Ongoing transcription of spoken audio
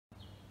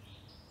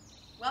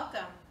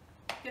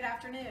Good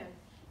afternoon.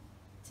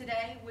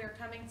 Today we're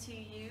coming to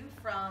you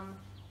from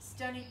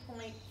Stoney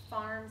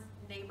Farms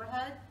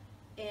neighborhood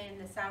in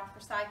the South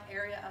Forsyth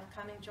area of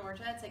Cumming,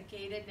 Georgia. It's a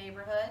gated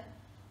neighborhood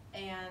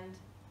and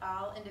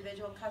all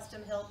individual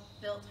custom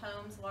built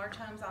homes, large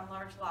homes on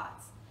large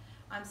lots.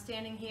 I'm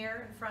standing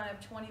here in front of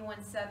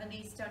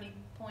 2170 Stoney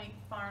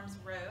Farms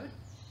Road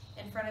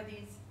in front of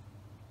these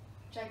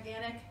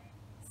gigantic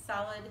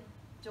solid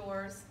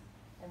doors,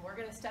 and we're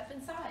going to step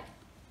inside.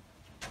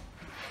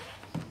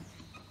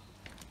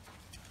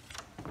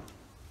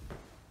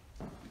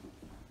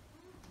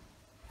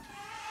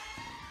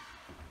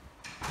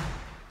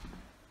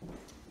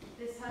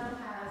 This home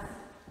has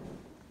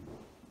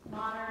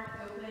modern,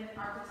 open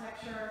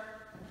architecture,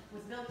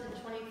 was built in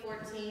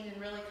 2014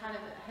 and really kind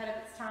of ahead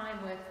of its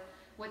time with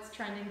what's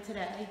trending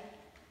today.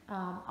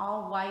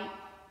 All white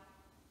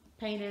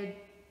painted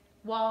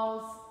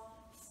walls,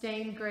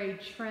 stained gray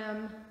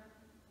trim,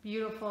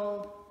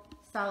 beautiful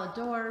solid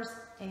doors,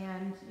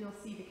 and you'll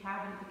see the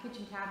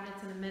kitchen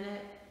cabinets in a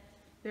minute.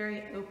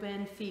 Very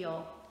open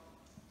feel.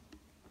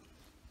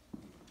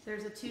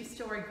 There's a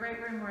two-story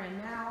great room we're in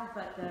now,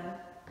 but the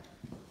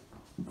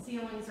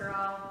ceilings are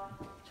all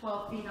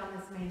 12 feet on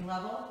this main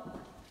level.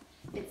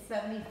 It's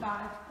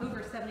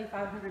over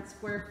 7,500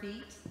 square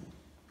feet,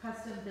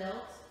 custom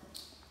built,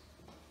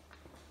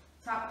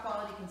 top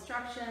quality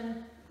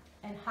construction,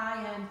 and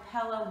high-end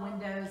Pella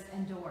windows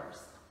and doors.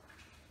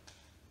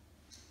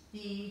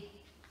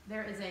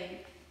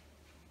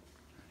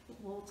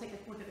 We'll take a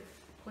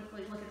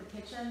quickly look at the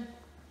kitchen.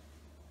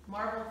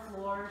 Marble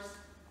floors,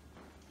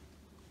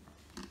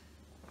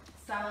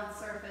 solid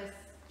surface,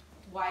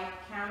 white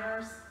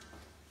counters,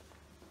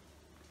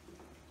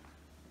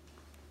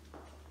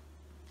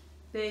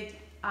 big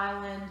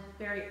island,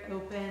 very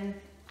open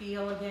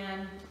feel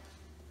again,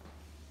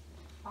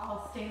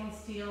 all stainless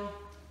steel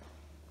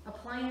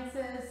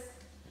appliances.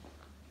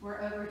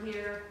 We're over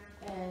here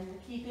in the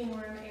keeping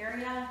room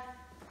area.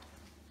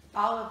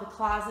 All of the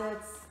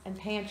closets and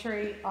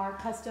pantry are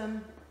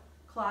custom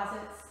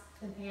closets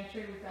and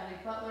pantry. We've got a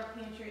butler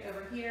pantry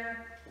over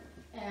here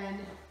and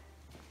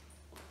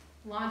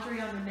laundry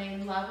on the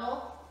main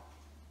level,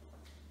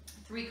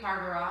 3-car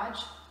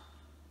garage.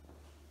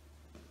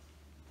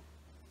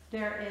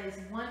 There is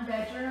one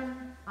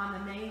bedroom on the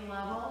main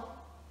level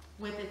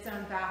with its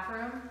own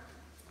bathroom.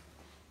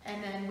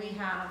 And then we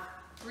have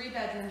 3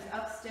 bedrooms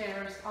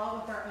upstairs, all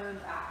with our own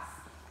baths.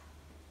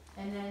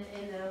 And then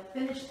in the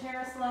finished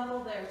terrace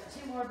level, there's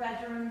 2 more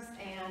bedrooms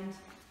and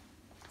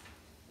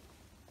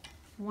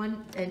 2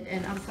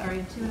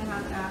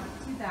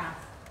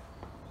 baths.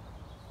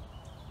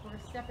 We're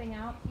stepping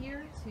out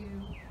here to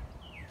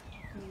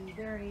the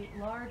very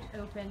large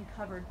open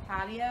covered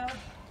patio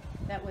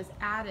that was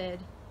added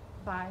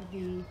by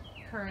the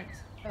current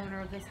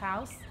owner of this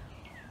house.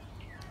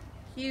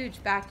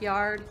 Huge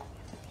backyard,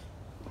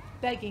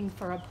 begging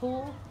for a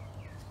pool.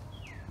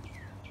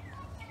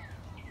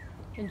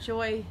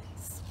 Enjoy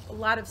a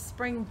lot of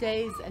spring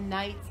days and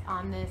nights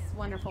on this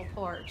wonderful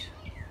porch,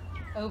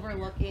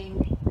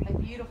 overlooking a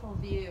beautiful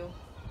view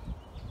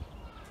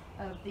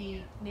of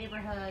the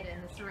neighborhood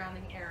and the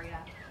surrounding area.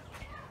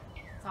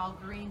 It's all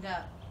greened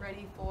up,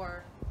 ready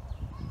for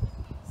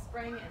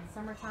spring and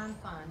summertime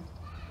fun.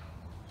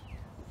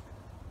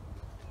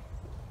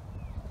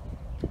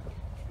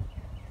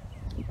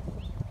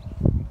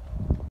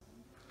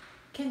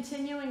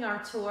 Continuing our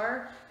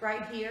tour,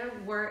 right here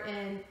we're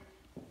in,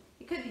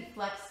 it could be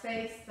flex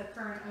space. The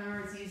current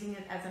owner is using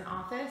it as an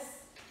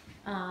office.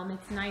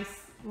 It's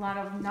nice, a lot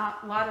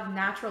of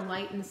natural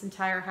light in this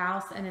entire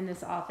house and in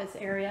this office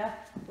area,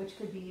 which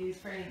could be used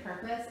for any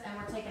purpose. And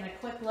we're taking a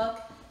quick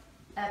look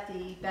at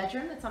the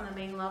bedroom that's on the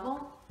main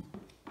level.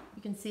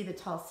 You can see the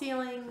tall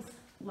ceilings,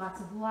 lots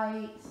of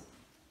light,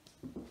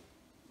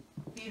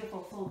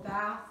 beautiful full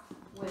bath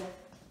with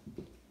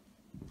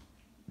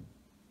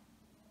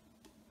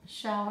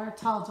shower,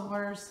 tall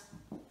doors,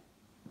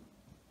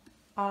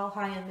 all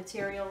high-end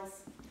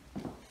materials.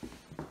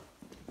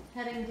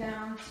 Heading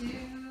down to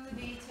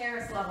the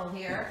terrace level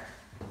here,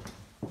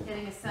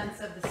 getting a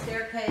sense of the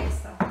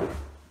staircase,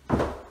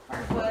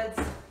 hardwoods,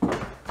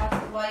 lots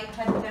of light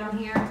heading down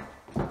here,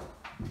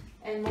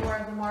 and more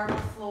of the marble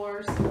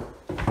floors.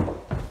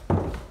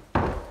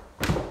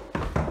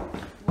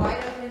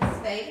 Wide open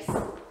space.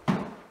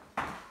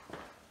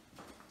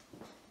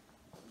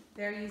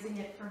 They're using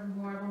it for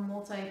more of a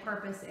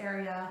multi-purpose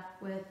area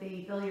with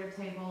the billiard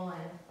table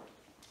and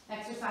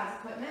exercise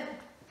equipment.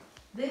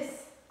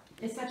 This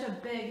is such a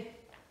big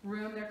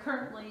room. They're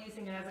currently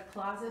using it as a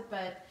closet,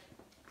 but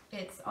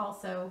it's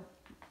also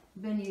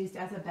been used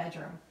as a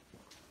bedroom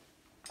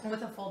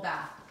with a full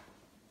bath.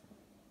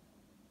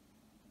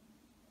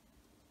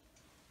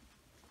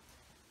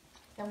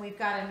 And we've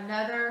got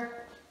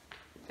another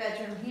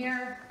bedroom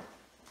here.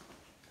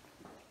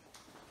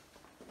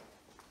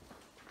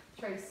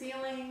 Tray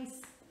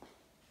ceilings,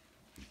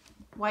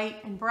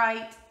 white and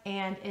bright,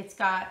 and it's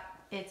got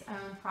its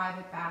own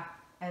private bath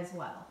as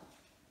well.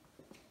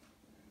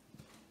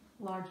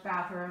 Large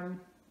bathroom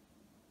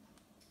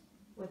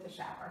with a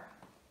shower.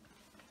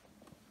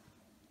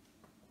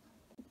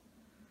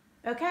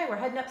 Okay, we're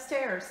heading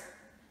upstairs.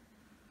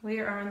 We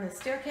are on the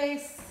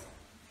staircase,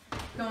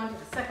 going to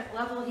the second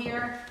level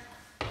here.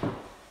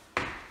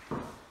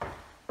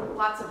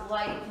 Lots of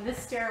light in this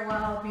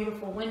stairwell,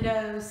 beautiful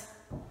windows,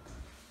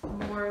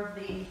 more of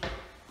the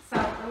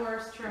south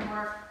doors trim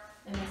work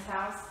in this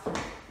house.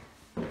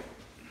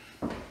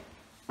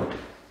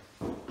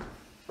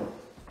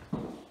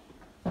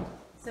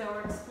 So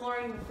we're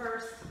exploring the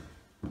first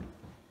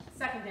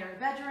secondary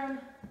bedroom.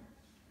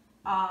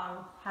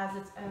 Has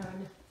its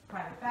own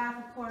private bath,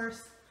 of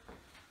course.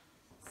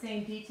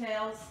 Same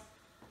details.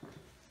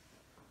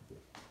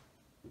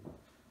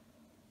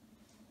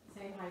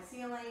 Same high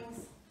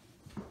ceilings,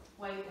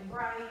 white and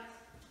bright.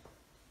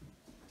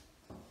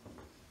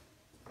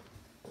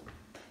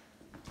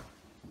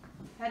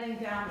 Heading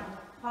down the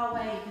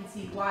hallway, you can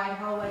see wide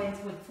hallways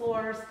with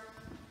floors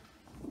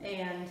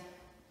and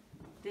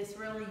this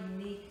really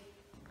unique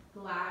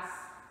glass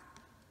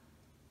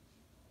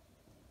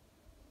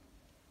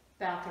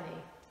balcony.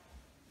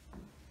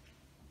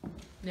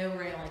 No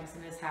railings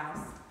in this house.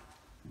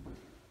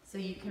 So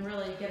you can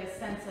really get a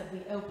sense of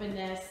the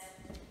openness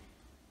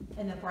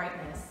and the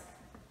brightness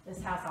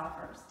this house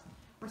offers.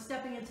 We're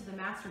stepping into the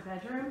master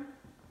bedroom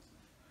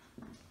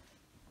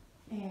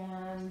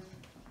and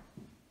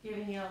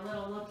giving you a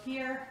little look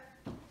here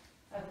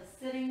of the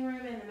sitting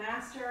room in the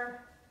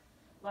master.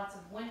 Lots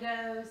of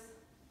windows,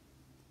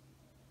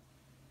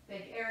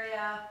 big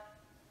area,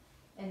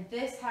 and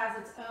this has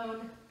its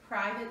own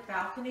private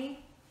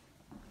balcony,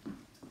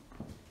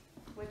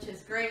 which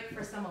is great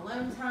for some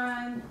alone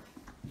time,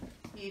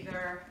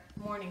 either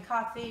morning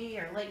coffee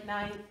or late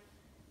night,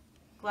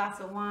 glass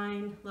of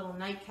wine, little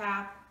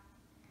nightcap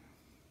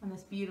on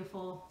this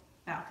beautiful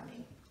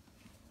balcony.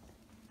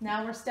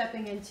 Now we're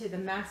stepping into the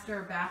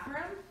master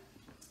bathroom,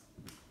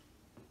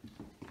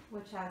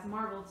 which has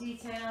marble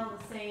detail,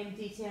 the same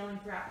detailing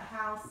throughout the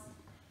house,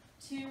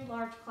 2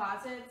 large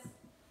closets,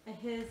 and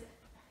his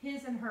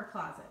and her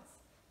closets,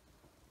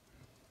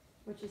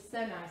 which is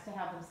so nice to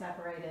have them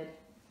separated.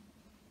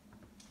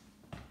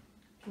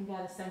 You can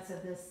get a sense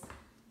of this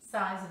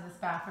size of this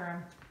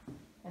bathroom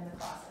and the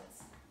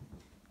closets.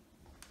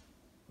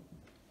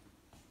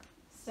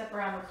 Step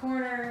around the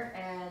corner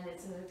and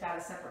it's got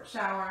a separate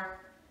shower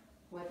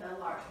with a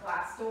large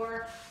glass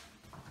door.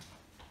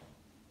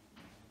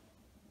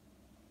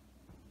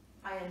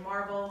 High-end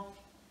marble.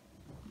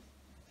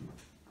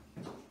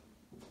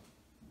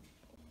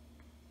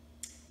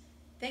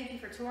 Thank you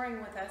for touring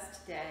with us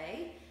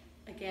today.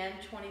 Again,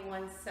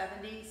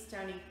 2170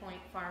 Stony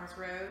Point Farms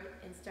Road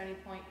in Stony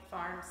Point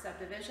Farms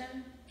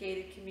Subdivision,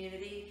 gated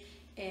community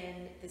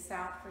in the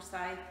South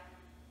Forsyth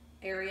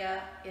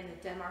area in the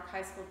Denmark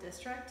High School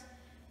District.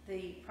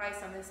 The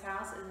price on this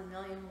house is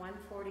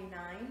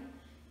 $1,149,000,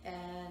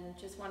 and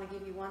just want to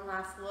give you one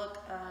last look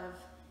of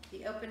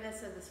the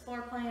openness of this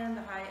floor plan,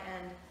 the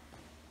high-end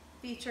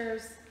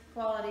features,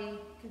 quality,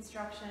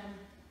 construction,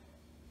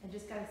 and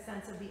just got a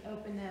sense of the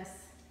openness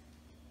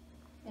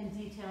and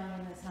detailing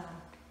in this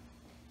home.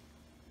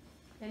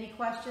 Any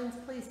questions,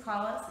 please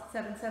call us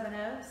at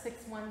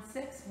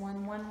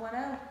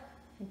 770-616-1110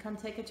 and come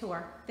take a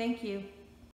tour. Thank you.